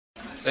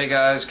Hey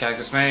guys,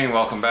 Cactusmain,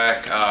 welcome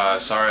back.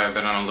 Sorry I've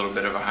been on a little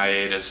bit of a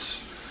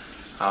hiatus.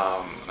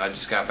 I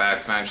just got back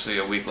from actually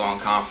a week-long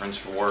conference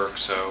for work,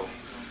 so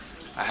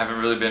I haven't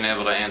really been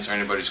able to answer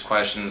anybody's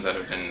questions that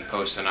have been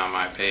posted on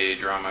my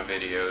page or on my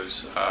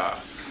videos.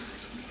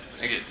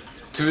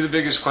 Two of the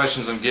biggest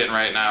questions I'm getting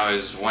right now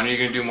is when are you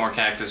going to do more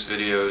cactus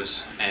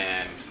videos,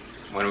 and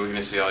when are we going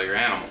to see all your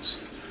animals?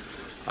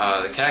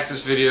 The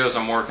cactus videos,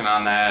 I'm working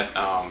on that.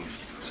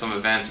 Some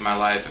events in my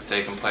life have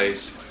taken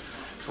place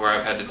to where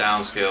I've had to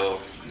downscale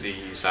the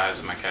size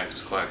of my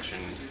cactus collection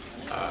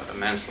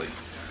immensely.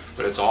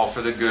 But it's all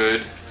for the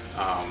good.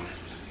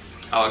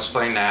 I'll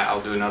explain that.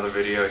 I'll do another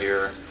video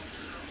here.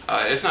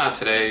 If not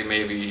today,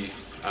 maybe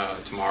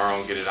tomorrow,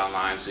 and get it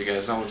online so you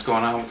guys know what's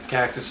going on with the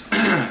cactus,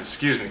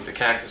 excuse me, the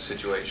cactus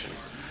situation.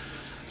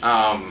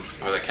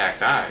 Or the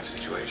cacti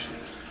situation.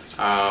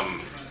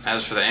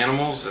 As for the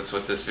animals, that's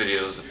what this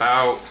video is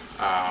about.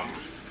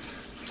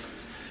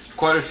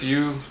 Quite a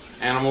few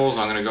animals.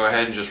 I'm going to go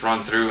ahead and just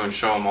run through and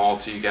show them all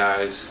to you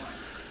guys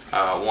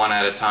one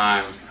at a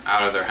time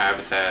out of their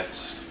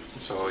habitats,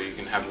 so you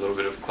can have a little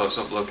bit of a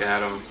close-up look at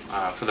them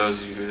for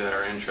those of you that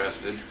are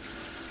interested.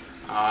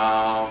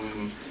 Out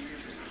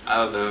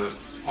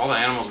of all the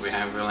animals we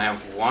have, we only have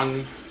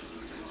one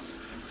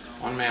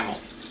mammal,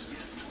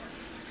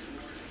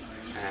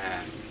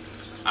 and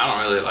I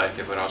don't really like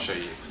it, but I'll show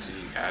you to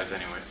you guys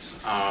anyways.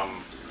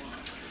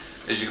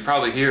 As you can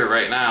probably hear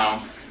right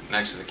now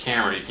next to the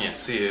camera, you can't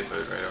see it,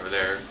 but right over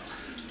there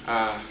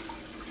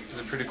is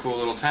a pretty cool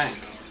little tank,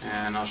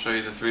 and I'll show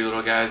you the three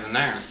little guys in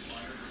there.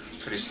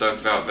 Pretty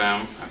stoked about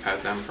them. I've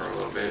had them for a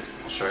little bit.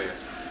 I'll show you.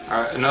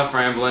 Alright, enough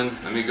rambling.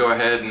 Let me go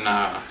ahead and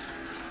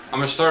I'm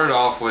going to start it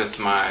off with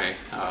my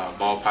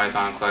ball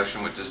python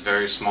collection, which is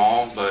very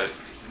small, but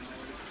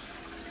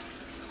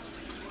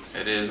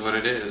it is what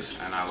it is,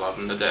 and I love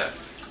them to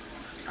death.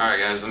 Alright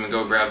guys, let me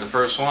go grab the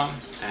first one,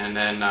 and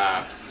then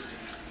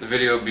the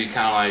video will be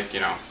kind of like,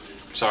 you know,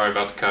 sorry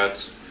about the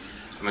cuts.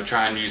 I'm going to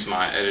try and use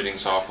my editing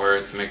software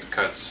to make the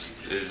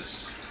cuts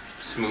as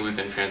smooth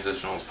and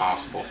transitional as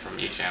possible from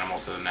each animal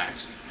to the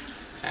next.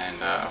 And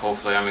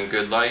hopefully I'm in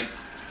good light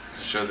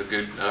to show the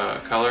good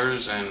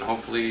colors, and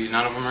hopefully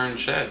none of them are in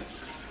shed.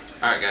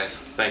 Alright guys,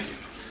 thank you.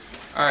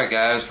 Alright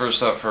guys,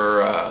 first up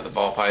for the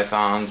ball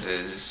pythons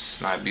is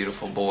my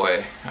beautiful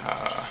boy.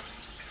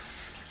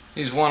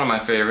 He's one of my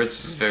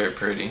favorites. He's very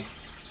pretty.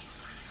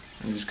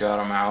 I just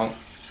got him out.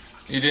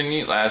 He didn't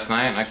eat last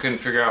night, and I couldn't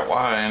figure out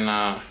why,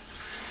 and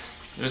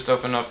just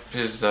opened up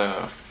his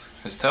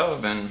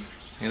tub, and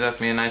he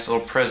left me a nice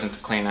little present to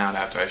clean out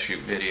after I shoot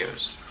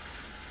videos.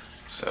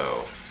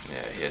 So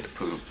yeah, he had to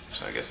poop,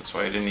 so I guess that's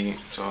why he didn't eat.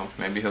 So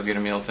maybe he'll get a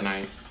meal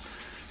tonight.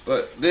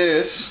 But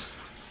this,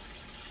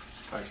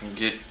 if I can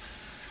get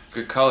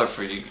good color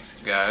for you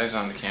guys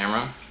on the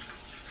camera,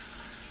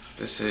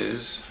 this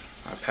is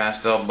my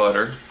pastel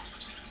butter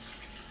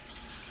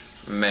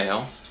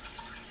male.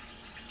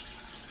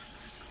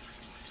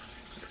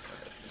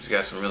 He's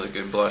got some really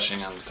good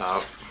blushing on the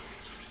top,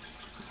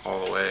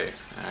 all the way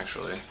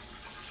actually,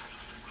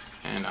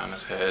 and on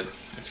his head.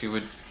 If you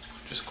would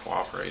just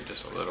cooperate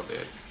just a little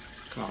bit.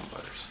 Come on,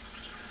 Butters.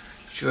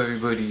 Show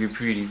everybody your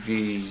pretty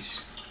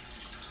face.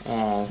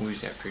 Oh,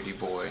 who's that pretty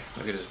boy?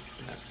 Look at his,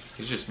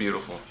 he's just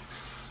beautiful.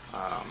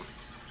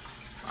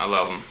 I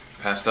love him.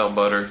 Pastel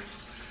butter.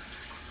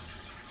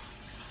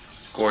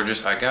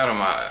 Gorgeous. I got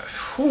him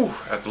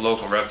at the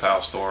local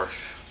reptile store.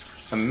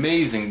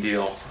 Amazing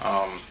deal.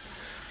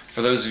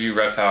 For those of you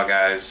reptile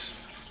guys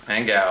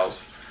and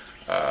gals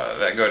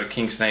that go to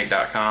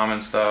kingsnake.com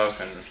and stuff,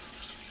 and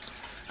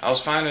I was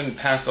finding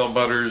pastel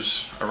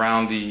butters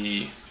around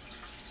the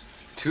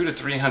 $200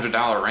 to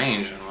 $300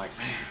 range, and I'm like,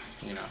 man,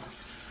 you know,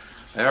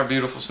 they are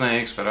beautiful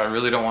snakes, but I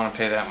really don't want to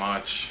pay that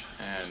much.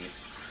 And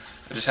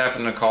I just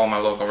happened to call my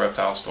local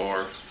reptile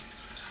store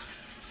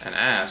and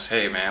ask,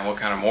 hey man, what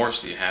kind of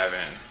morphs do you have in?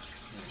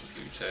 And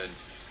the dude said,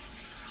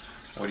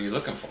 what are you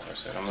looking for? I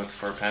said, I'm looking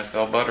for a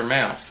pastel butter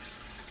male.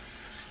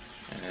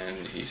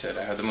 And he said,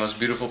 I have the most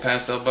beautiful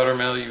pastel butter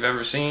male you've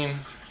ever seen.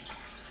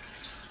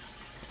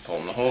 I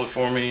told him to hold it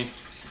for me,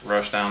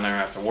 rushed down there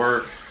after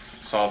work,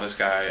 saw this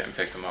guy, and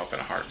picked him up in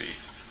a heartbeat.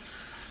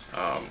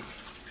 And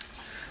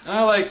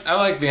I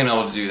like being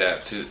able to do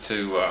that, to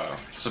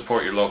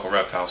support your local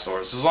reptile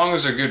stores, as long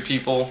as they're good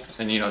people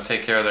and, you know,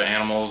 take care of their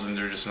animals, and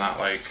they're just not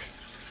like,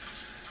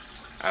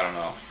 I don't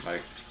know,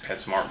 like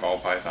PetSmart ball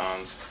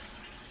pythons.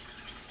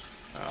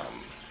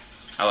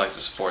 I like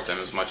to support them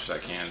as much as I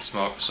can.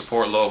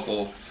 Support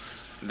local,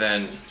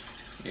 then,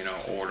 you know,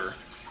 order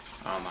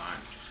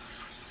online.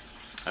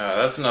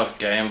 That's enough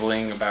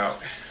gambling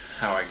about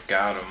how I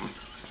got him,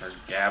 or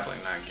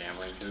gabbling, not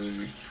gambling,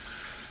 dude.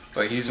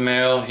 But he's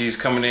male. He's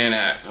coming in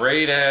at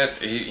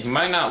he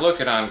might not look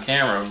it on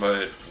camera,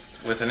 but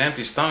with an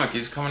empty stomach,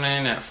 he's coming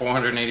in at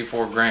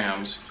 484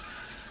 grams.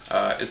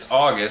 It's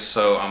August,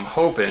 so I'm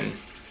hoping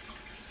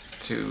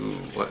to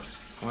what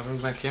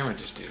did my camera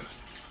just do?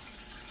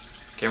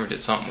 Camera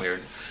did something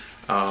weird.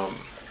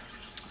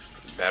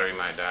 Battery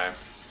might die.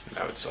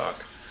 That would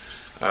suck.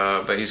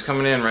 But he's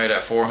coming in right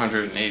at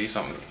 480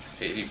 something,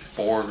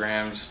 84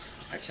 grams.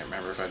 I can't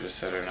remember if I just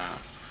said it or not.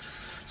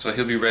 So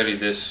he'll be ready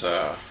this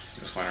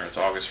winter. It's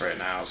August right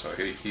now, so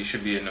he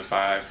should be in the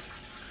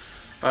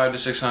 5 to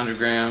 600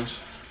 grams.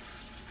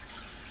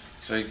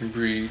 So he can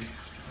breed.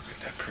 Look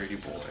at that pretty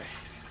boy.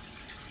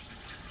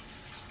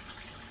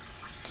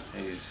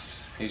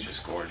 He's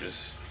just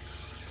gorgeous.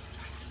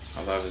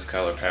 I love his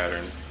color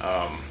pattern.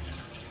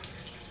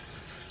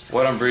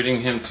 What I'm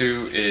breeding him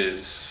to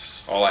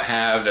is all I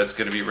have that's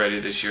going to be ready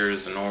this year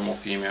is a normal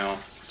female.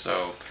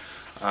 So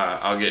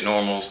I'll get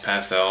normals,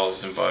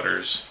 pastels, and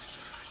butters,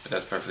 but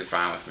that's perfectly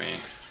fine with me.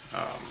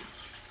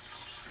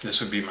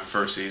 This would be my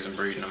first season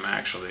breeding them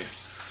actually.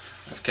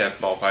 I've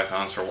kept ball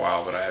pythons for a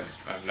while, but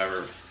I've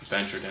never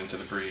ventured into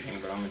the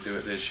breeding, but I'm going to do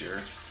it this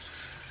year.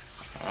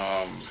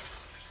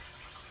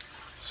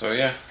 So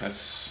yeah,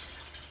 that's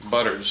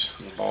Butters,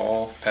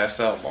 the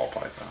pastel ball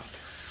python.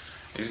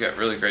 He's got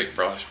really great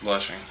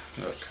blushing.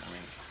 Look, I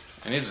mean,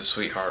 and he's a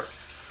sweetheart.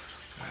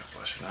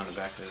 Blushing on the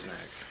back of his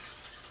neck.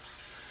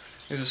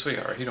 He's a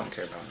sweetheart. He don't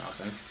care about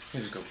nothing.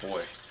 He's a good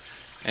boy.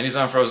 And he's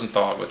unfrozen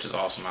thawed, which is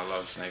awesome. I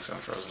love snakes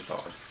unfrozen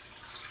thawed.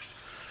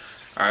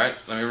 Alright,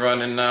 let me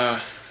run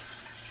and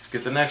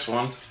get the next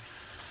one.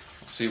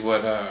 See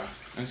what,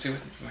 let's see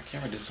what, my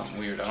camera did something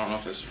weird. I don't know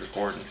if this is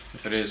recording.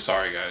 If it is,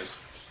 sorry guys.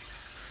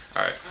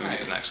 Alright, let me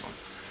get the next one.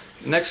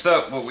 Next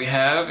up, what we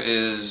have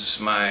is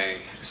my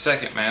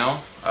second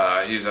male.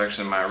 He was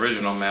actually my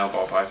original male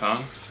ball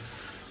python,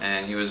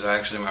 and he was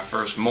actually my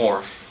first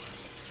morph.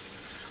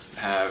 I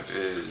have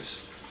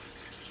is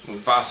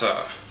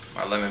Mufasa,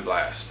 my lemon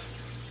blast.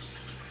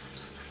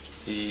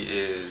 He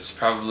is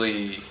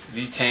probably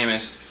the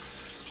tamest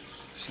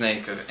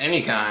snake of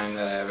any kind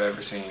that I've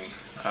ever seen.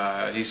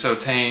 He's so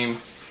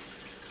tame,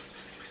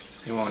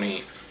 he won't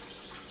eat.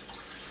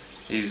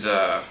 He's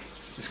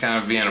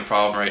kind of being a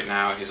problem right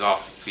now. He's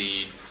off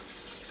feed.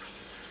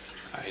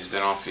 He's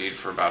been off feed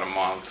for about a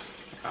month.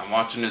 I'm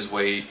watching his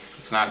weight.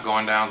 It's not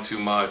going down too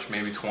much,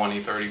 maybe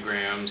 20-30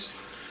 grams.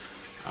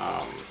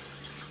 I'm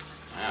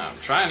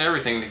trying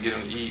everything to get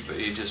him to eat, but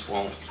he just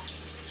won't.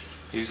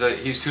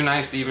 He's too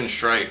nice to even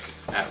strike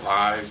at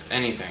live,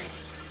 anything.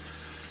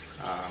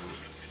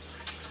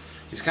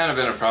 He's kind of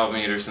been a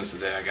problem eater since the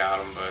day I got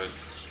him, but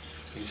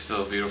he's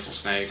still a beautiful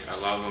snake. I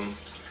love him.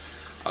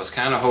 I was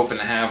kind of hoping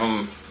to have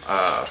him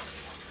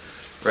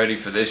ready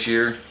for this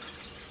year.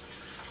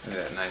 Look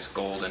at that nice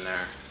gold in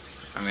there.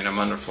 I mean, I'm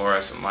under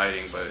fluorescent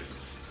lighting, but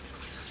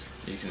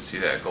you can see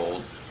that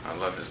gold. I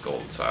love his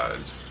gold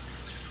sides.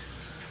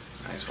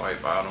 Nice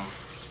white bottom.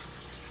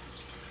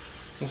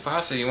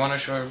 Mufasa, you want to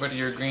show everybody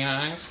your green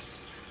eyes?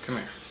 Come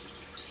here.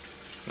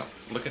 No,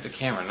 look at the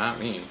camera, not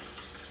me.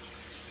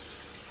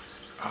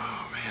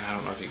 Oh man, I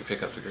don't know if you can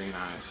pick up the green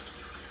eyes.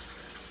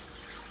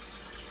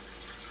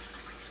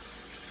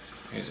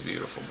 He's a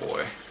beautiful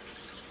boy.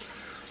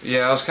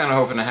 Yeah, I was kind of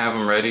hoping to have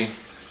him ready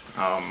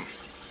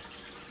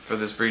for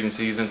this breeding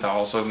season to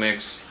also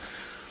mix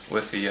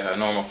with the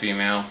normal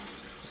female,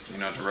 you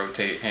know, to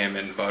rotate him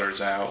and Butters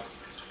out,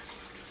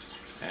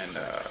 and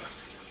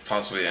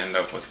possibly end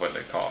up with what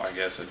they call, I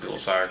guess, a dual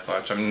sire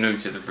clutch. I'm new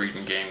to the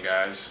breeding game,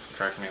 guys.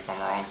 Correct me if I'm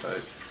wrong,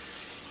 but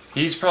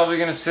he's probably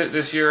going to sit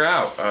this year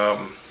out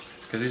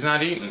because he's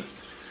not eating.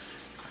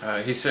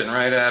 He's sitting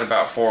right at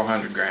about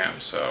 400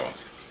 grams, so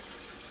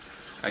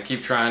I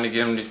keep trying to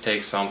get him to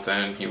take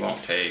something. He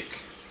won't take.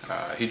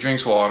 He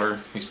drinks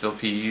water. He still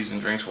pees and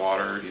drinks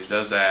water. He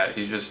does that.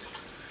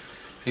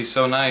 He's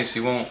so nice. He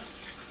won't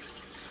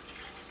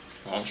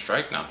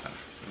strike nothing.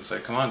 It's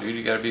like, come on, dude,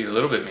 you gotta be a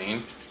little bit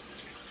mean.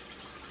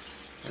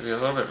 Maybe a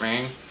little bit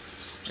mean.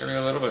 Maybe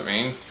a little bit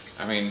mean.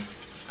 I mean,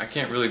 I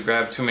can't really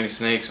grab too many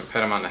snakes and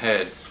pet them on the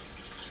head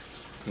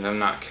and them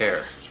not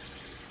care.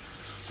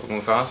 But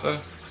Mufasa,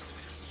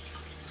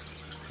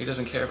 he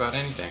doesn't care about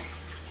anything,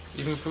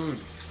 even food.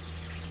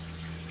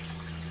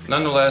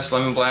 Nonetheless,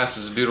 Lemon Blast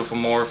is a beautiful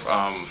morph.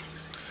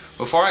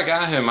 Before I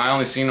got him, I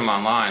only seen him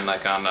online,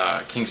 like on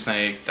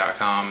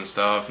kingsnake.com and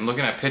stuff, and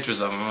looking at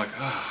pictures of him, I'm like,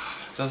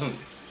 oh, it doesn't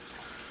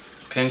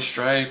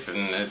pinstripe,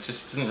 and it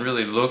just didn't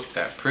really look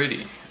that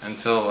pretty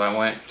until I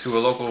went to a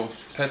local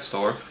pet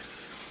store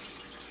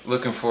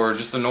looking for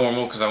just a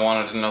normal because I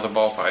wanted another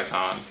ball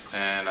python,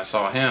 and I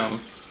saw him.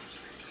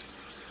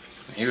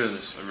 He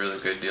was a really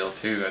good deal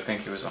too. I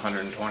think he was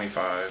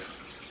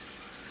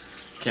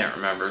 125. Can't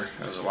remember.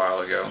 It was a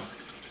while ago.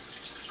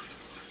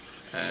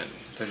 And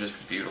they're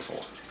just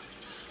beautiful.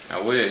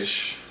 I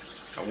wish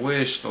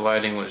the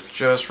lighting was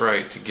just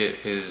right to get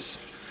his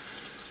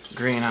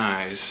green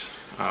eyes.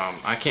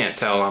 I can't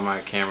tell on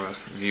my camera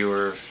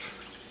viewer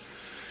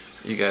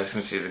if you guys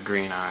can see the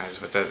green eyes,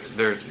 but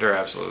they're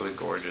absolutely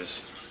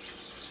gorgeous.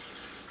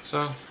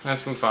 So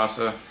that's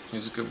Mufasa.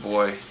 He's a good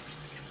boy.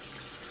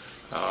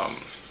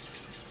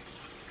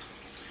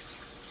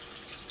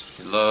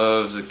 He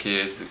loves the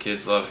kids. The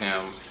kids love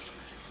him.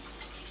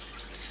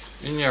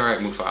 And yeah, right,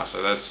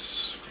 Mufasa.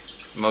 That's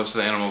most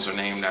of the animals are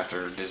named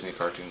after Disney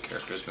cartoon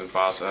characters.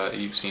 Mufasa.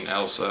 You've seen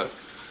Elsa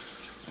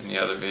in the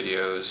other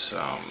videos.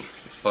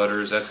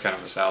 Butters. That's kind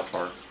of a South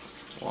Park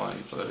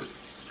one, but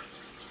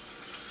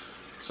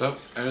so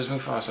there's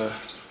Mufasa.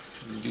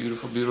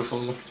 Beautiful,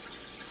 beautiful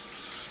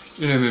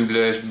Lemon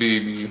blast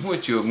baby.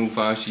 What you up,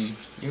 Mufashi?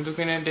 You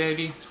looking at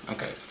daddy?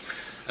 Okay.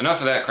 Enough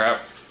of that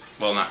crap.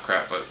 Well, not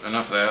crap, but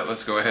enough of that.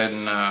 Let's go ahead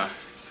and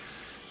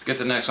get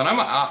the next one.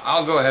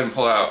 I'll go ahead and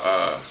pull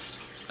out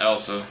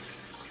Elsa.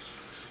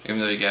 Even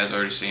though you guys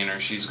already seen her,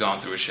 she's gone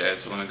through a shed,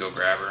 so let me go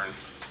grab her and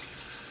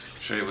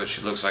show you what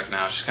she looks like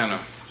now. She's kind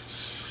of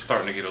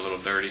starting to get a little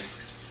dirty,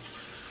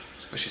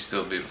 but she's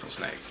still a beautiful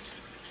snake.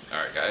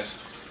 Alright guys,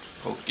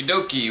 okie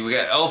dokie, we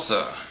got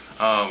Elsa,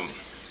 my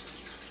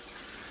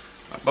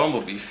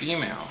bumblebee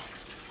female.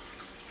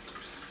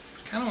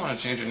 Kind of want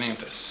to change her name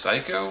to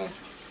Psycho.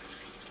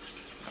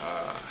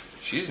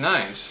 She's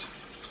nice,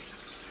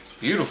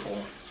 beautiful,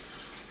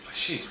 but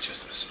she's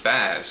just a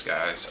spaz,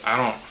 guys.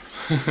 I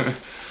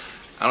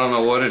don't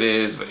know what it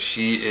is, but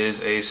she is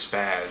a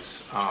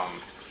spaz.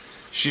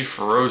 She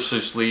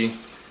ferociously,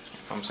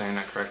 if I'm saying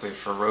that correctly,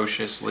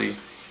 ferociously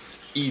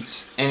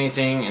eats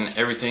anything and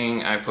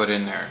everything I put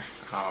in there.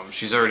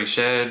 She's already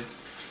shed,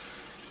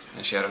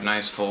 and she had a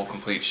nice full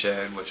complete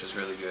shed, which is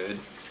really good.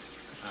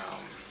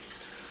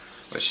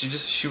 But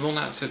she will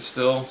not sit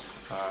still.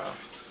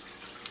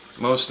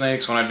 Most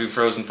snakes, when I do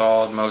frozen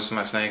thawed, most of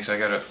my snakes I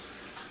gotta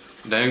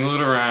dangle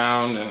it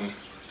around and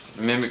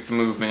mimic the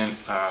movement.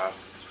 As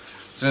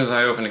soon as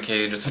I open the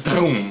cage, it's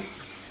boom,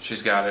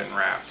 she's got it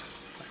wrapped.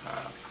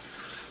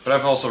 But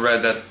I've also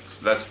read that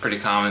that's pretty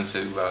common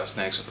to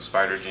snakes with the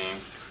spider gene,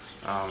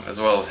 as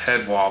well as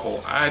head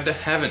wobble. I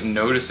haven't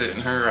noticed it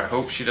in her. I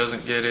hope she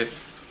doesn't get it.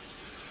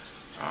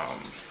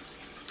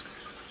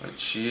 But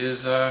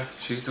she's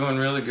doing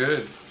really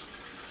good.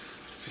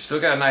 She's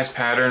still got a nice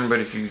pattern, but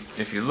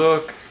if you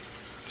look,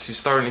 she's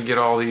starting to get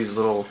all these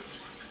little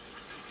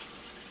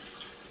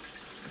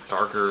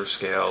darker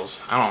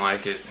scales. I don't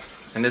like it.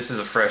 And this is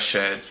a fresh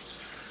shed.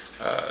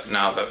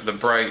 Now the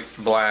bright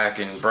black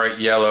and bright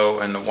yellow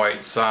and the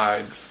white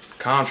side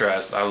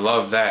contrast, I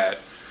love that.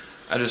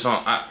 I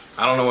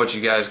don't know what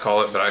you guys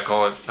call it, but I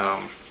call it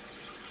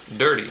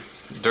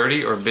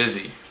dirty or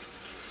busy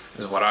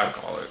is what I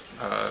call it.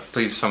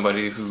 Please,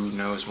 somebody who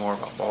knows more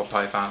about ball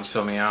pythons,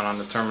 fill me out on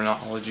the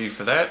terminology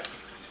for that.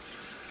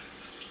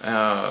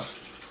 I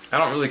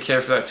don't really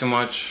care for that too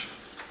much.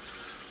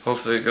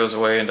 Hopefully it goes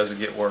away and doesn't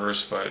get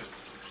worse, but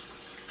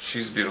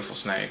she's a beautiful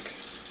snake.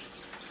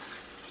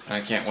 And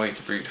I can't wait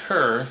to breed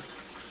her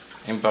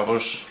and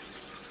Bubbles.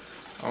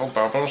 Oh,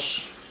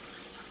 Bubbles.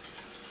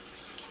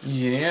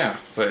 Yeah,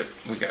 but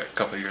we got a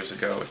couple years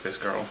ago with this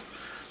girl.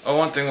 Oh,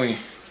 one thing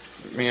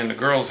me and the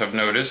girls have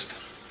noticed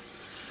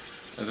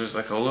is there's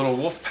like a little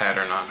wolf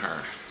pattern on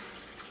her.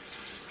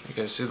 You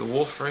guys see the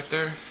wolf right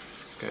there?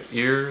 Got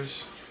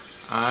ears,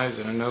 eyes,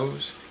 and a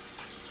nose.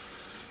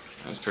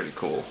 That's pretty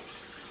cool.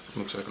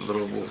 Looks like a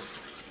little wolf.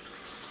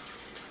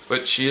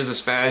 But she is a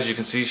spaz. You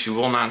can see she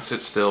will not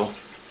sit still.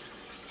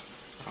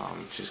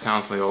 She's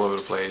constantly all over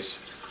the place.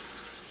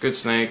 Good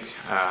snake.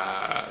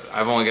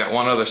 I've only got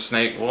one other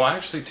snake. Well,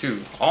 actually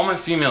two. All my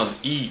females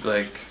eat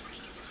like,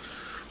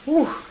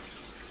 whew,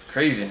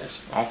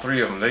 craziness. All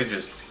three of them, they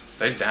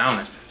down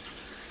it.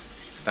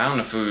 Down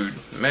the food.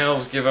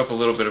 Males give up a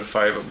little bit of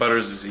fight, but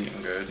Butters is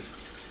eating good.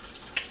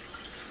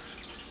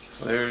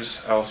 So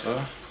there's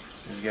Elsa.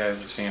 You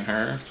guys have seen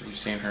her. You've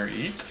seen her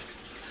eat.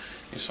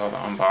 You saw the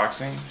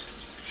unboxing.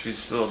 She's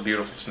still a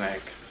beautiful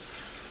snake.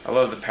 I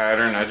love the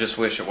pattern. I just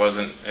wish it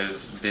wasn't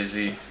as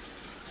busy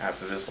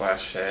after this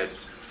last shed.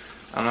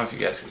 I don't know if you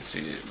guys can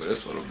see it, but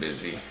it's a little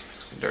busy,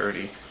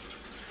 dirty.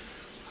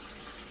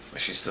 But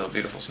she's still a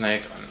beautiful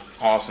snake, an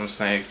awesome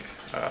snake.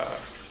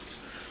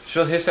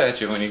 She'll hiss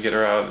at you when you get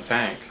her out of the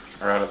tank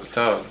or out of the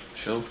tub.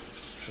 She'll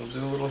do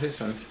a little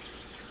hissing.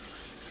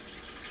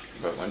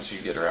 But once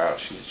you get her out,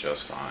 she's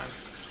just fine.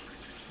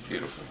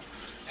 Beautiful.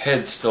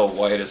 Head's still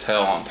white as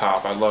hell on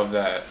top. I love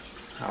that.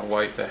 How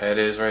white the head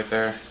is right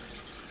there.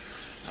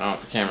 I don't know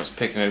if the camera's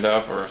picking it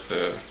up or if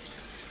the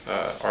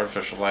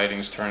artificial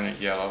lighting's turning it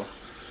yellow.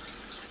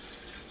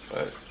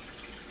 But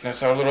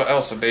that's our little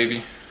Elsa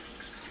baby.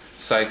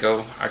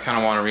 Psycho. I kind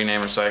of want to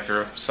rename her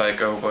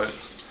Psycho, but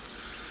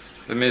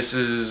the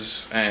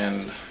missus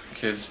and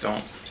kids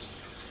don't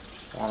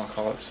want to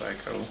call it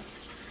Psycho.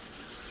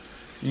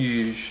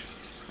 Yeesh.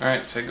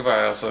 Alright, say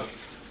goodbye, Elsa.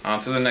 On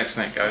to the next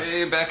snake, guys.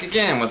 Hey, back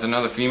again with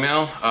another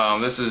female.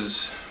 This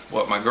is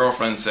what my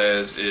girlfriend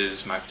says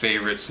is my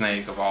favorite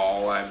snake of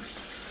all. I've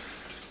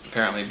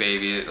apparently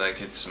babied it like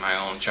it's my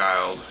own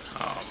child.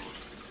 I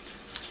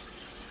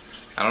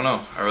don't know.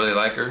 I really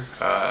like her.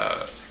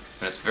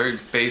 And it's very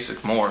basic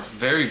morph.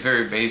 Very,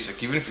 very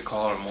basic. Even if you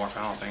call it a morph,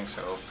 I don't think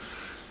so.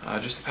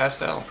 Just a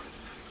pastel.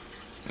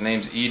 The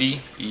name's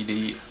Edie.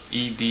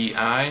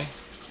 E-D-I.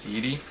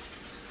 Edie.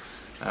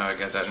 I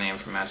got that name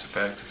from Mass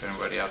Effect, if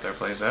anybody out there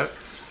plays that.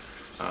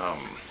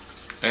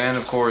 And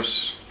of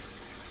course,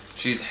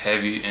 she's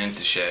heavy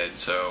into shed,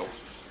 so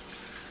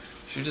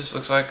she just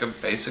looks like a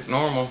basic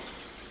normal.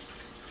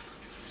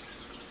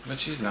 But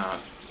she's not.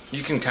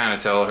 You can kind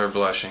of tell her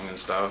blushing and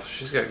stuff.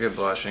 She's got good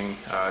blushing.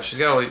 She's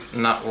got a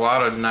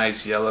lot of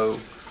nice yellow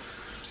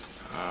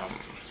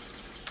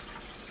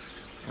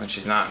when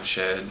she's not in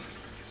shed.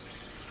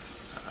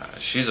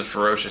 She's a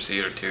ferocious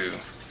eater too,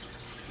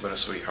 but a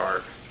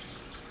sweetheart.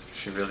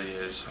 She really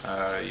is.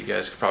 You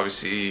guys can probably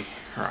see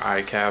her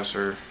eye caps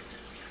are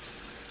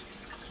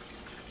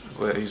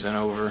glazing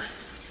over.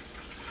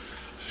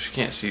 She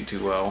can't see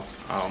too well.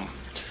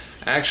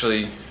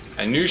 Actually,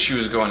 I knew she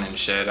was going in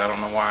shed. I don't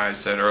know why I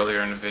said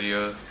earlier in the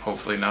video,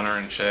 hopefully none are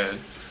in shed.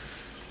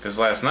 Because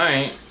last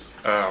night,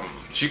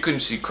 she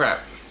couldn't see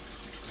crap.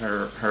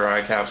 Her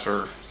eye caps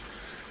were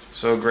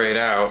so grayed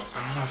out.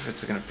 I don't know if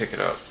it's gonna pick it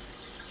up.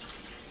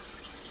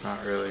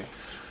 Not really.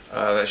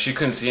 That she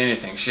couldn't see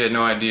anything. She had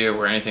no idea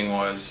where anything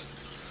was.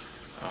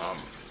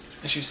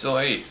 And she still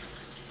ate.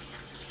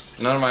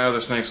 None of my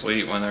other snakes will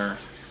eat when their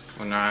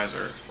eyes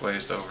are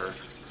glazed over.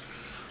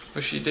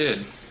 But she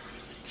did.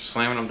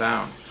 Slamming them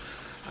down.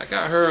 I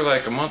got her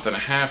like a month and a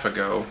half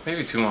ago,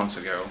 maybe 2 months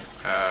ago,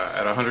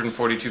 at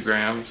 142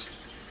 grams.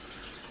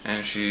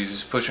 And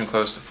she's pushing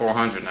close to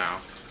 400 now.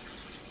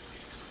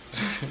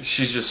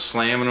 She's just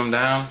slamming them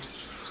down.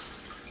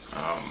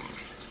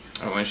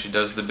 And when she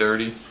does the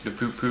dirty, the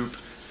poop,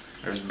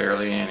 there's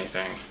barely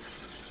anything.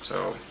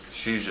 So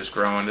she's just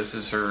growing. This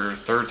is her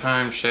 3rd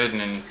time shedding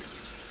in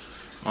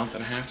a month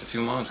and a half to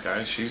 2 months,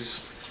 guys.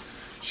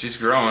 She's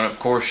growing. Of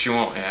course she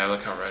won't. Yeah,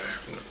 look how red,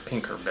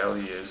 pink her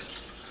belly is.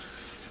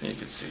 You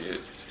can see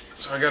it.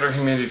 So I got her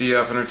humidity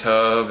up in her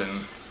tub,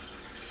 and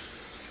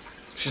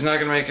she's not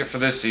gonna make it for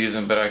this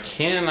season, but I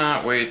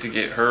cannot wait to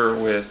get her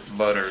with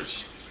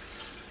butters.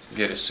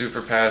 Get a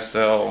super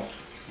pastel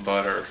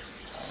butter.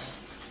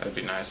 That'd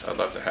be nice. I'd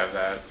love to have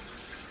that.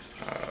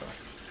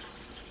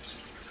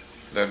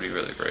 That'd be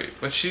really great.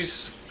 But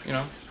she's, you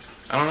know,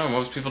 I don't know.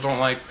 Most people don't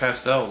like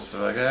pastels.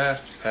 They're like,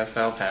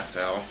 pastel.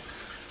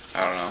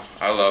 I don't know.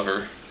 I love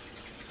her.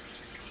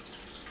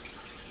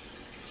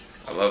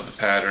 I love the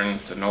pattern,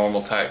 the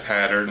normal type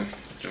pattern.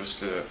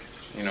 Just the,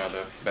 you know,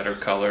 the better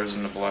colors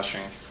and the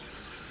blushing.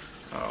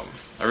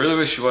 I really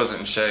wish she wasn't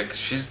in shed,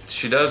 because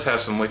she does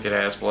have some wicked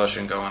ass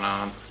blushing going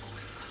on.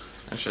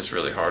 It's just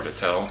really hard to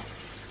tell.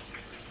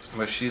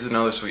 But she's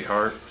another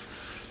sweetheart.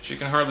 She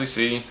can hardly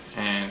see,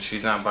 and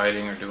she's not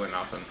biting or doing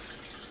nothing.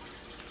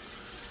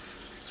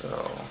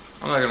 So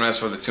I'm not gonna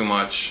mess with it too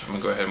much. I'm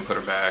gonna go ahead and put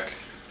her back.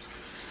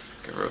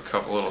 Give her a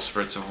couple little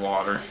spritz of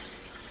water.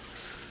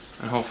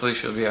 And hopefully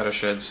she'll be out of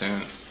shed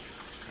soon.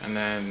 And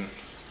then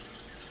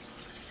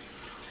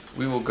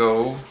we will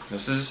go,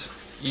 this is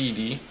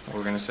Edie.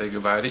 We're gonna say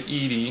goodbye to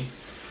Edie.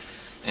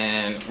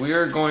 And we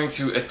are going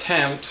to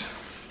attempt,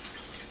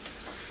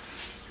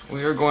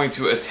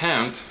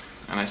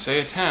 and I say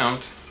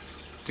attempt,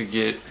 to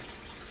get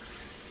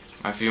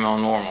my female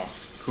normal,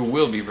 who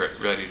will be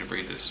ready to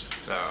breed this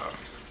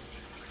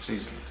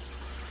season.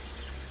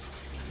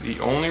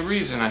 The only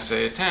reason I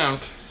say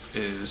attempt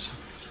is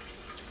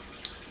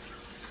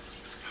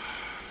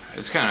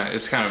it's kind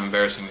of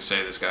embarrassing to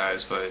say this,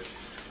 guys, but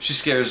she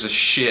scares the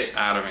shit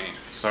out of me.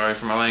 Sorry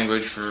for my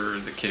language for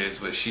the kids,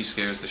 but she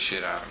scares the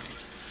shit out of me.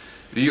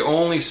 The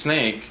only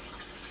snake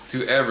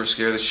to ever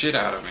scare the shit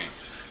out of me.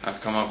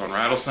 I've come up on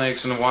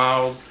rattlesnakes in the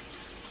wild,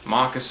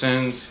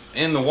 moccasins,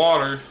 in the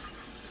water,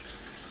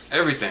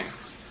 everything.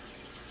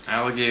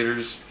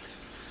 Alligators.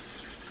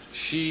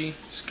 She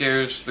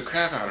scares the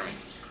crap out of me.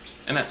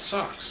 And that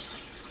sucks.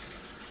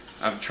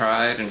 I've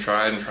tried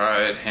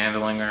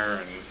handling her,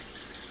 and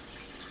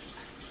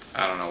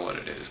I don't know what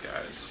it is,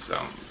 guys.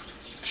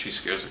 She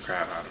scares the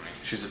crap out of me.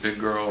 She's a big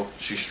girl,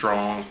 she's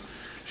strong,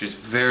 she's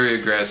very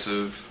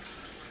aggressive,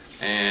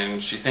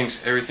 and she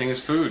thinks everything is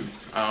food.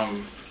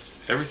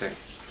 Everything.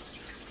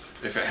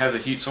 If it has a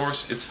heat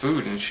source, it's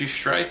food, and she's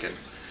striking.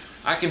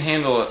 I can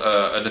handle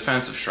a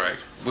defensive strike.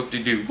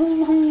 Whoop-de-doo.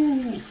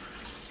 Woo-hoo!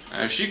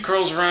 If she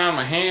curls around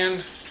my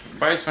hand,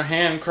 bites my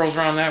hand, curls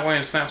around that way,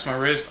 and snaps my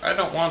wrist, I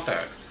don't want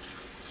that.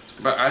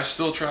 But I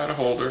still try to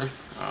hold her.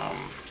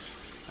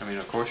 I mean,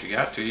 of course you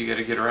got to. You got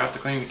to get her out to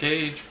clean the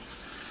cage.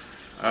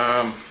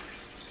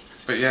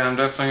 But yeah, I'm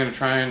definitely going to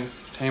try and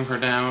tame her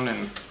down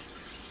and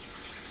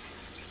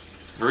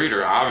breed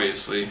her,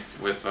 obviously,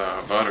 with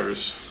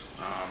butters.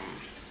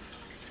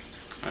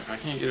 If I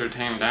can't get her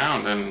tamed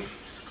down, then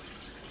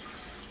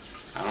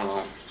I don't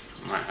know.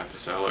 I might have to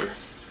sell her.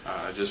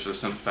 Just for the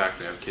simple fact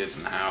we have kids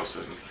in the house,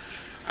 and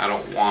I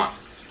don't want...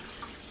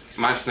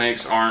 My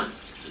snakes aren't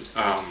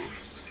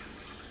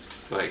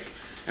like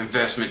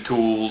investment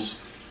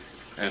tools,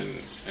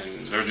 and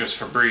they're just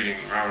for breeding.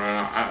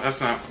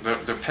 That's not.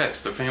 They're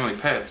pets. They're family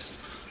pets.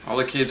 All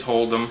the kids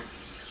hold them.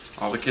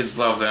 All the kids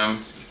love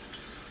them.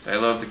 They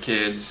love the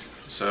kids.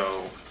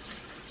 So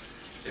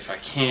if I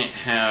can't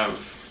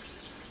have,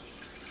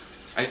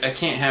 I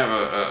can't have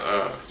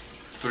a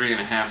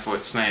 3.5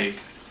 foot snake.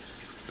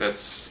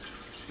 That's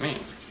me.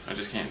 I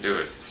just can't do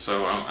it.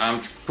 So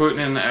I'm putting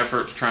in the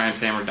effort to try and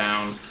tame her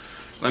down.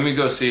 Let me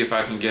go see if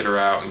I can get her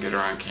out and get her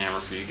on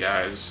camera for you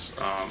guys.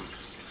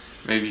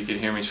 Maybe you can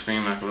hear me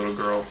scream like a little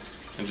girl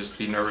and just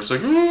be nervous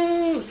like,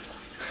 "Ooh!"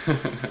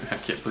 I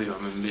can't believe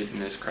I'm admitting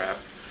this crap.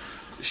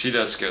 She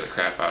does scare the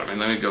crap out of me.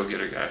 Let me go get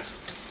her, guys.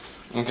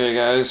 Okay,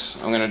 guys,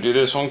 I'm gonna do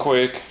this one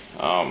quick.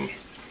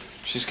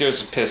 She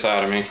scares the piss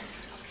out of me.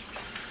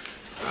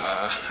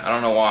 I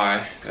don't know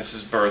why. This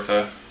is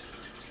Bertha.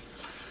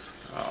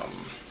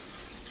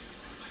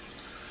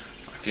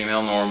 My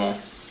female normal.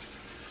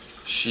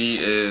 She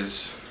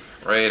is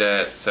right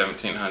at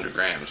 1,700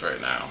 grams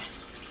right now.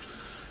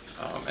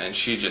 And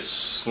she just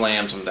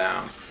slams them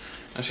down.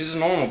 Now she's a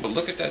normal, but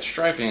look at that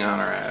striping on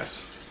her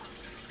ass.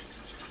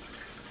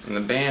 And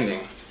the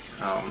banding.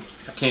 I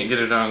can't get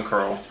it to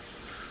uncurl,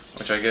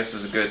 which I guess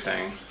is a good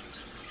thing.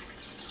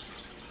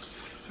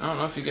 I don't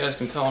know if you guys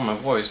can tell on my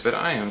voice, but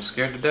I am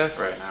scared to death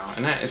right now.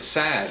 And that is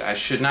sad. I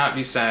should not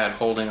be sad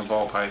holding a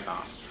ball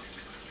python.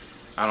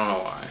 I don't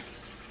know why.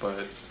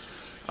 But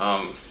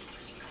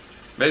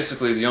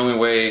basically the only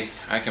way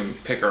I can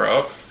pick her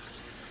up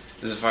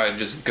is if I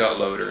just gut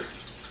load her.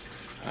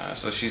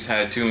 So she's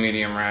had 2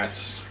 medium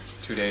rats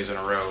 2 days in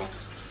a row.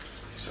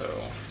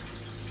 So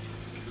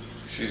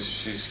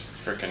she's just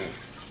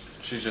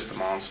a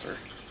monster.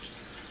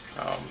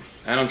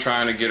 And I'm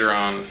trying to get her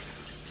on,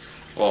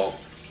 well,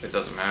 it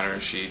doesn't matter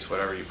in sheets,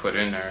 whatever you put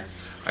in there.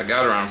 I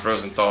got her on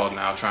frozen thawed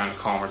now, trying to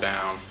calm her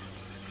down.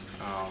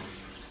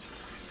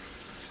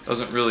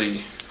 Doesn't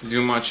really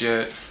do much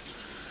yet.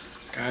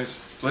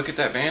 Guys, look at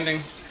that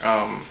banding.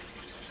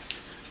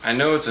 I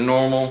know it's a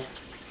normal.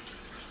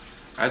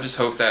 I just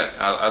hope that,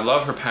 I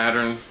love her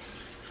pattern.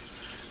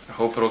 I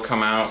hope it'll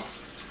come out.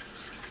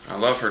 I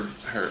love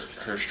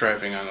her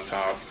striping on the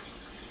top.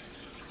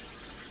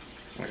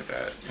 Look at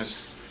that.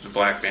 It's the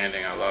black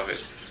banding, I love it.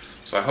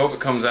 So I hope it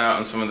comes out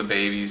in some of the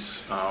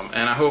babies,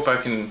 and I hope I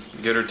can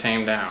get her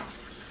tamed down.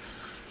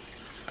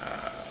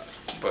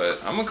 But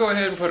I'm gonna go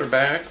ahead and put her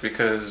back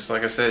because,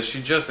 like I said,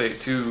 she just ate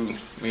 2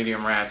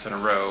 medium rats in a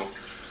row,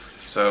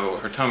 so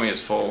her tummy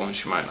is full and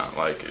she might not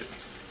like it.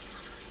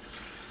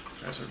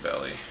 There's her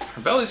belly.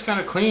 Her belly's kind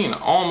of clean,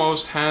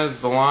 almost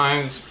has the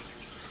lines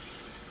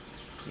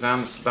down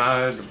the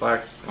side, the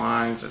black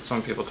lines that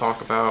some people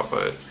talk about,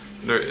 but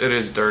it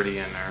is dirty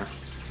in there.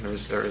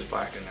 There is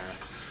black in there.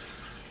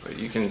 But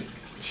you can,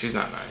 she's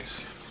not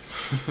nice.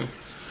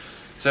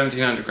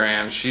 1,700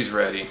 grams, she's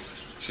ready.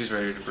 She's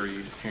ready to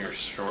breed here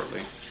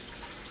shortly.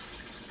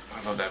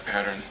 I love that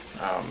pattern.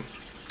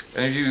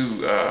 Any of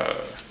you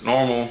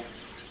normal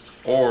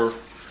or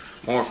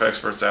morph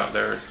experts out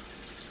there,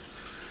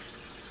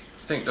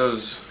 I think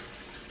those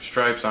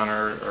stripes on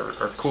her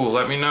are cool.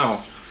 Let me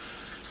know.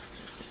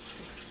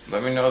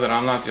 Let me know that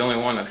I'm not the only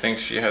one that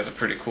thinks she has a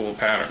pretty cool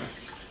pattern.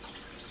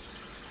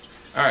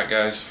 Alright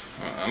guys,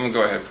 I'm gonna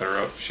go ahead and put her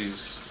up.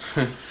 She's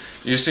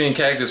you're seeing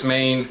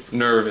Cactusmain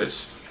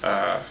nervous.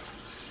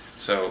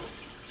 So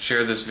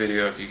share this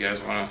video if you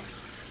guys want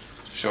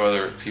to show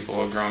other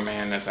people a grown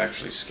man that's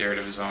actually scared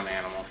of his own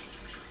animal.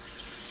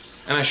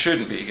 And I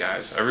shouldn't be,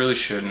 guys. I really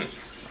shouldn't.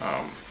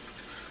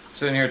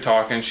 Sitting here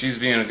talking, she's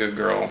being a good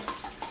girl.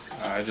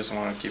 I just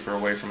want to keep her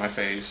away from my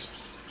face.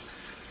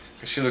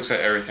 She looks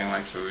at everything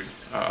like food.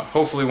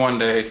 Hopefully one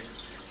day,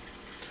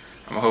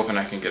 I'm hoping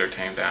I can get her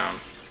tamed down.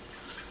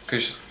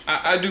 Because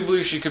I do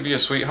believe she could be a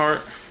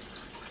sweetheart.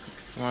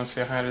 You want to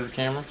say hi to the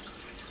camera?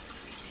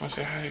 Want to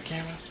say hi to the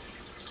camera?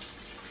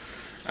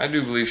 I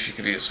do believe she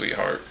could be a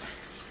sweetheart.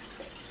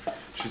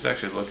 She's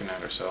actually looking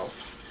at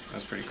herself.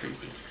 That's pretty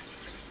creepy.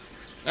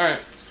 Alright,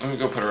 let me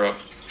go put her up.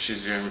 She's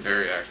very,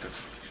 very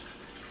active.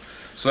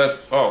 So that's,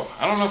 oh,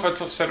 I don't know if I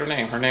said her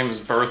name. Her name is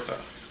Bertha.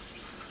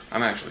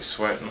 I'm actually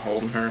sweating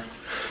holding her.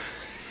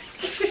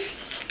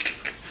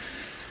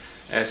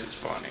 This is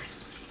funny.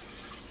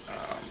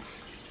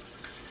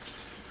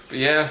 But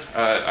yeah,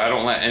 I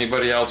don't let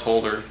anybody else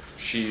hold her.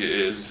 She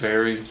is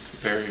very,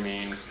 very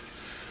mean.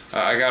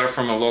 I got her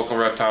from a local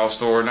reptile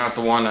store, not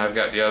the one I've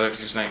got the other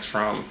 2 snakes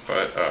from,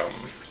 but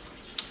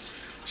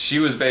she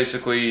was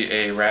basically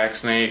a rack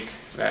snake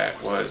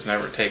that was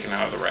never taken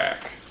out of the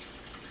rack.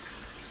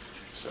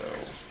 So,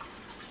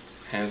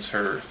 hence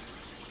her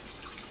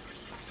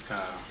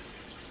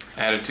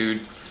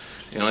attitude.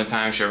 The only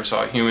time she ever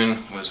saw a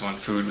human was when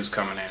food was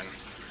coming in.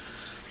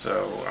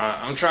 So,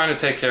 I'm trying to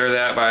take care of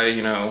that by,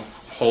 you know,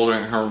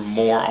 holding her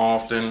more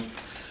often.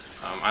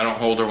 I don't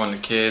hold her when the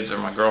kids or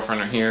my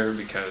girlfriend are here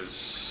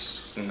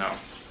because, no,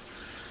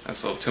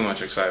 that's a little too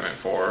much excitement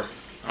for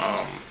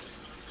her.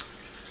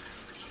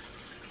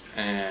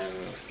 And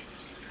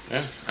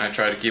yeah, I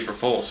try to keep her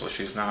full so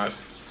she's not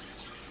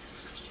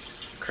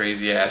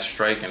crazy ass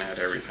striking at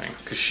everything,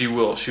 because she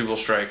will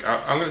strike.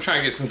 I'm gonna try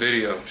and get some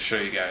video to show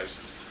you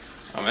guys.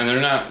 And they're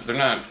not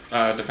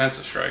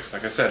defensive strikes.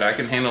 Like I said, I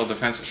can handle a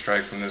defensive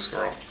strike from this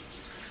girl.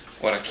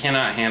 What I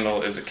cannot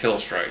handle is a kill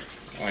strike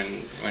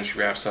when she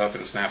wraps up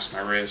and snaps my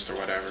wrist or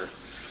whatever.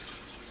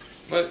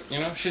 But you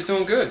know, she's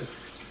doing good.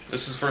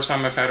 This is the first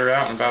time I've had her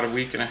out in about a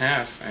week and a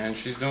half, and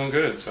she's doing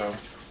good. So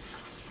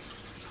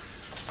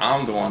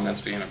I'm the one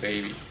that's being a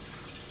baby.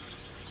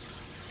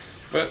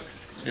 But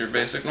you're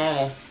basic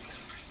normal.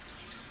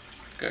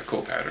 Got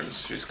cool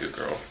patterns. She's a good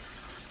girl,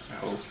 I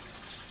hope.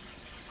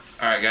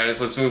 Alright guys,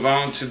 let's move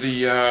on to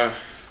the,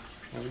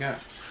 what we got?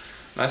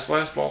 That's the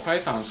last ball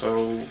python,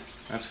 so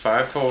that's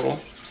 5 total.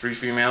 3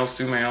 females,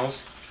 2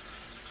 males.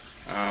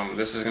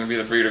 This is going to be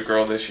the breeder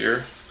girl this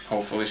year.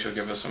 Hopefully she'll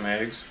give us some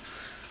eggs.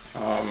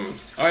 Oh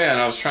yeah,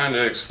 and I was trying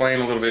to explain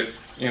a little bit,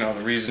 you know,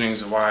 the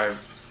reasonings of why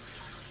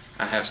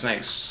I have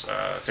snakes.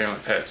 Family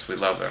pets, we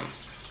love them.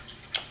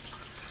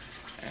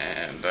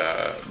 And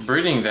And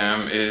breeding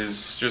them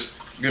is just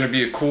going to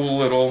be a cool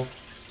little,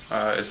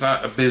 it's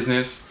not a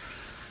business,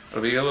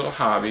 it'll be a little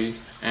hobby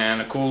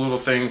and a cool little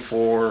thing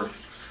for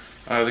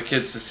the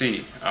kids to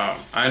see.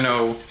 I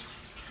know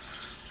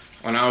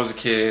when I was a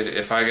kid,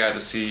 if I got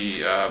to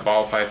see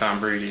ball python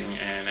breeding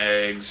and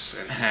eggs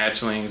and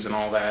hatchlings and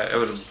all that, it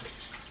would have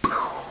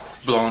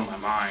blown my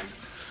mind.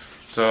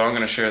 So I'm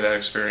going to share that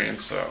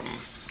experience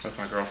with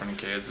my girlfriend and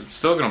kids. It's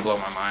still going to blow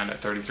my mind at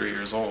 33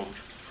 years old.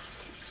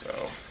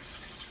 So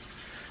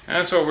and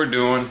that's what we're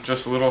doing,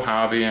 just a little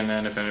hobby, and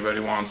then if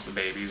anybody wants the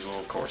babies, we'll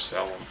of course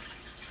sell them.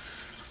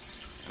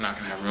 We're not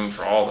going to have room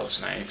for all those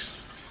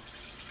snakes.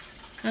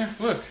 Yeah,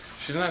 look,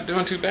 she's not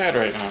doing too bad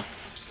right now.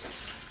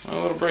 A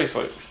little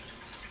bracelet.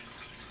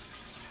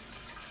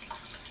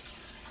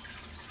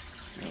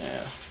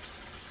 Yeah.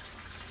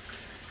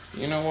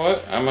 You know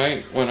what? I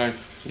might, when I,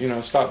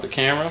 stop the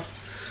camera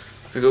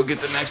to go get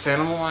the next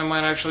animal, I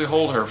might actually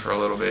hold her for a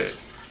little bit.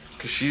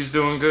 Because she's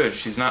doing good.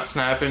 She's not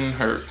snapping.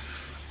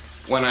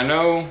 When I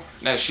know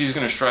that she's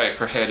going to strike,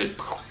 her head is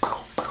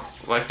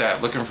like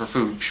that, looking for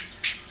food.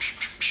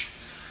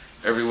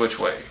 Every which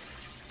way.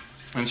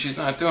 And she's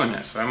not doing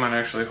that, so I might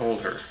actually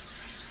hold her.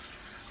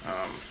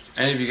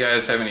 Any of you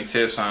guys have any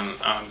tips on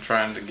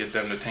trying to get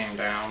them to tame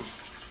down?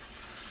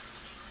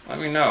 Let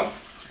me know.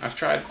 I've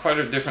tried quite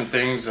a different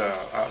things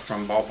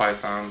from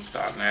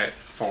ballpythons.net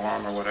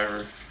forum or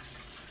whatever.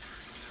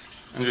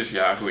 And just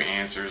Yahoo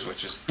Answers,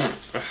 which is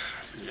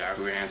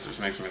Yahoo Answers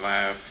makes me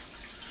laugh.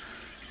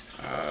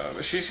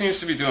 But she seems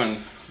to be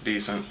doing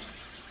decent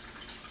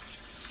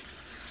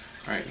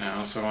right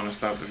now, so I want to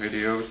stop the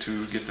video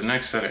to get the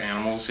next set of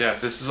animals. Yeah,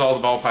 this is all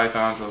the ball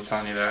pythons, I was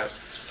telling you that.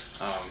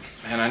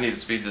 And I need to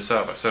speed this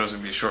up. I said it was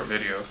going to be a short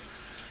video.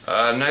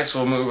 Next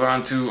we'll move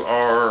on to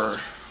our,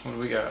 what do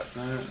we got?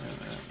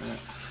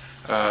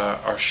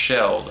 Our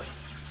shelled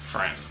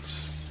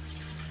friends.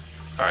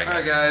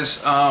 Alright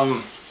guys,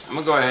 I'm going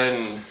to go ahead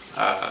and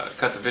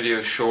cut the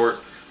video short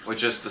with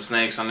just the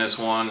snakes on this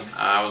one.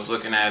 I was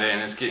looking at it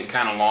and it's getting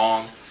kind of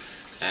long,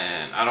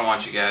 and I don't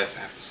want you guys to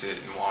have to sit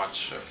and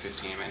watch a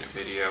 15-minute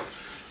video.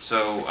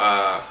 So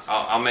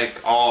I'll make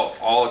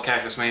all of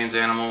Cactusmain's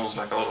animals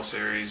like a little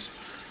series.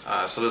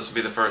 So this will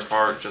be the first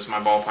part, just my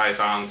ball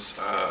pythons.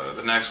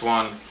 The next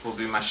one will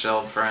be my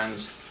shelled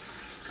friends,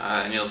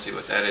 and you'll see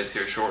what that is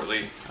here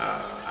shortly.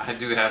 I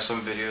do have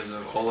some videos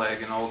of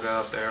Oleg and Olga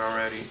up there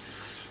already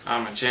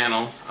on my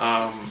channel.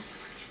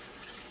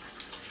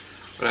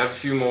 But I have a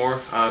few more.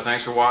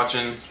 Thanks for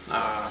watching.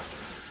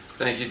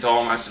 Thank you to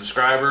all my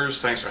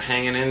subscribers. Thanks for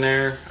hanging in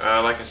there.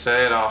 Like I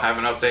said, I'll have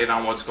an update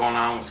on what's going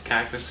on with the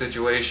cactus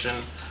situation.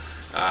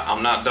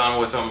 I'm not done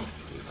with them.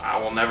 I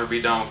will never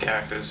be done with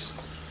cactus.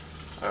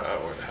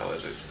 Where the hell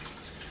is it?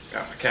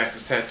 Got my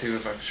cactus tattoo,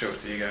 if I can show it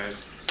to you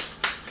guys.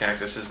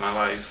 Cactus is my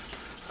life.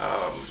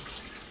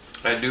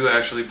 I do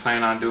actually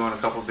plan on doing a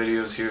couple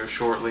videos here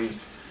shortly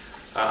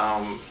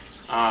on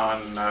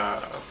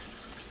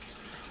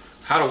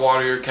how to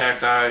water your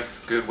cacti,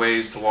 good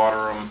ways to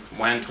water them,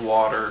 when to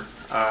water.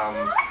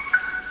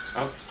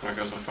 Oh, there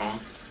goes my phone.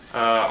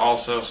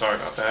 Also, sorry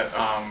about that.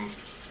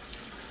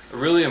 A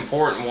really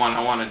important one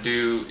I want to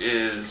do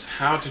is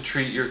how to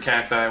treat your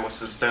cacti with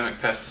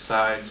systemic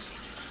pesticides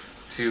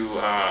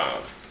to,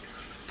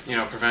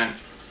 prevent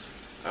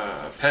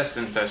pest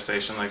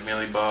infestation like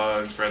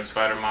mealybugs, red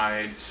spider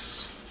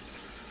mites,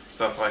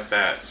 stuff like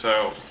that.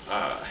 So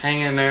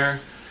hang in there.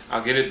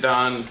 I'll get it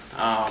done.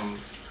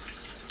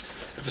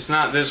 If it's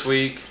not this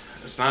week,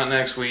 it's not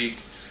next week,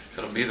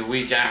 it'll be the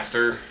week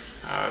after,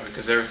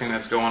 because everything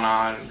that's going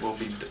on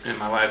in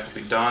my life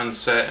will be done,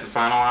 set, and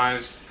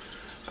finalized.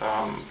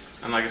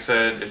 And like I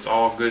said, it's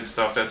all good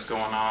stuff that's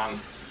going on.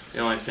 The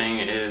only thing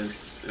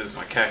is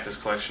my cactus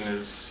collection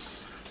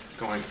is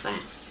going from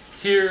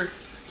here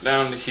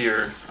down to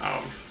here.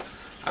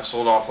 I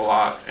sold off a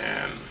lot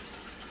and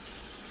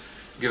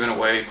given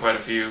away quite a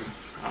few,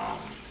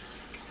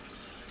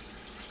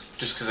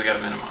 just because I got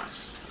to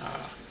minimize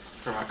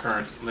for my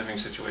current living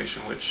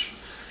situation, which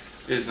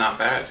is not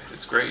bad.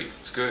 It's great.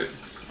 It's good.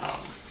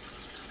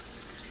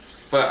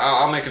 But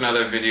I'll make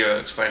another video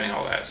explaining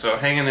all that. So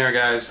hang in there,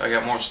 guys. I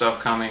got more stuff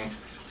coming.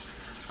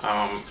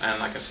 And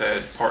like I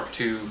said, part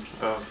 2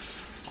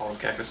 of all of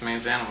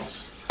Cactusmain's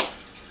animals.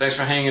 Thanks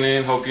for hanging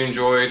in. Hope you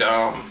enjoyed.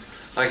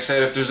 Like I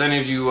said, if there's any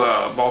of you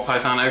ball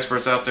python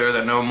experts out there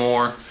that know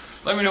more,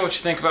 let me know what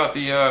you think about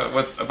the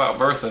about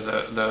Bertha,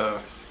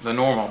 the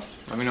normal.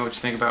 Let me know what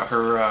you think about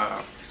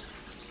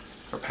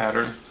her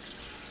pattern.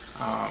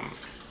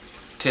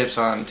 Tips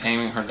on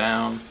taming her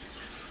down,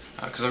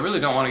 because I really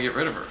don't want to get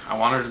rid of her. I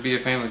want her to be a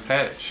family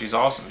pet. She's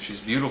awesome. She's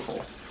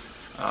beautiful.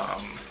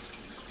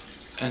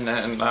 And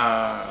then,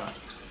 well,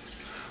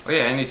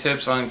 yeah, any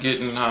tips on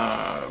getting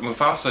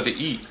Mufasa to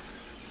eat?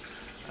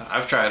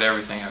 I've tried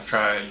everything. I've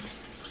tried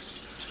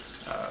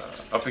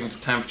upping the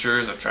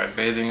temperatures. I've tried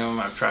bathing them.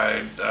 I've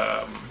tried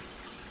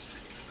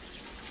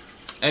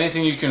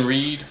anything you can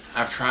read.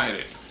 I've tried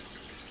it.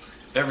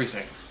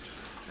 Everything.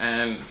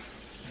 And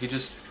he's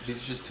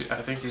just too,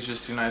 I think he's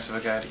just too nice of a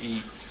guy to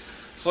eat.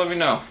 So let me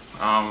know.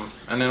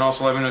 And then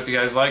also let me know if you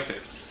guys liked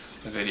it.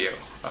 the video.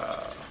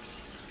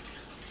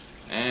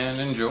 And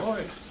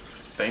enjoy.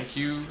 Thank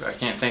you. I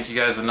can't thank you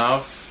guys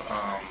enough.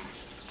 I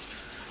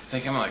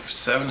think I'm like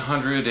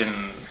 700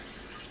 and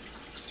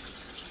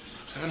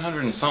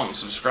something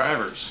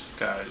subscribers,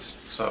 guys.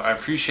 So I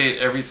appreciate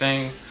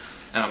everything,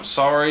 and I'm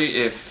sorry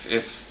if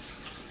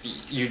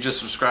you just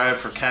subscribe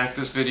for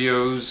cactus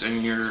videos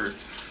and you're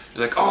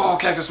like, oh,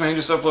 Cactusmain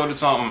just uploaded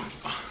something.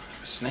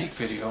 A snake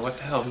video, what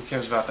the hell, who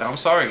cares about that? I'm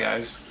sorry,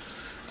 guys.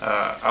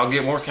 I'll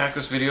get more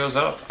cactus videos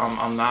up.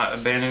 I'm not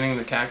abandoning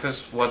the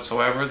cactus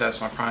whatsoever. That's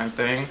my prime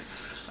thing.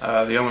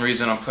 The only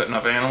reason I'm putting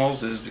up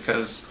animals is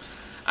because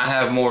I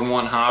have more than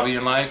one hobby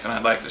in life, and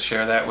I'd like to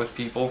share that with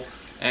people.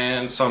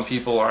 And some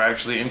people are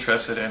actually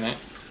interested in it.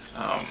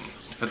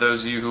 For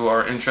those of you who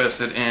are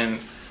interested in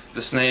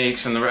the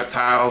snakes and the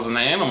reptiles and the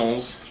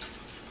animals,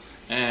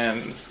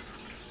 and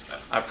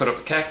I put up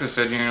a cactus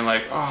video and you're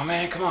like, oh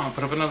man, come on,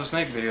 put up another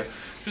snake video.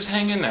 Just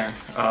hang in there.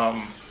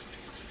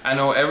 I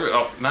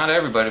know not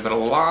everybody, but a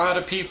lot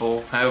of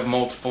people have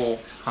multiple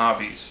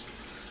hobbies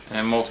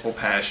and multiple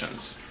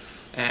passions.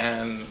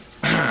 And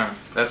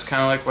that's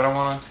kind of like what I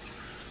want to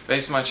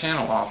base my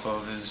channel off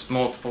of, is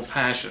multiple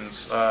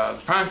passions. The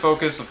prime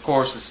focus, of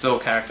course, is still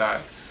cacti,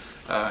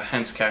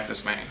 hence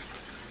Cactusmain.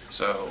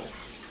 So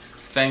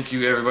thank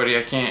you, everybody.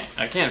 I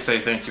can't say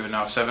thank you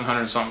enough.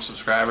 700 something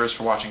subscribers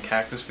for watching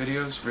cactus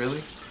videos.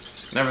 Really?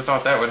 Never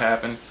thought that would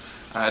happen.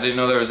 I didn't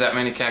know there was that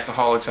many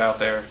cactaholics out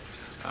there.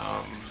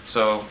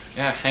 So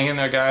yeah, hang in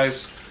there,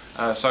 guys.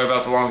 Sorry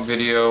about the long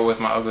video with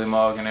my ugly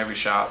mug and every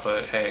shot,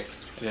 but hey,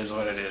 it is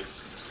what it is.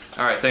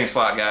 Alright, thanks a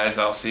lot, guys.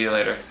 I'll see you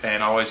later,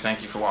 and always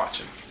thank you for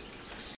watching.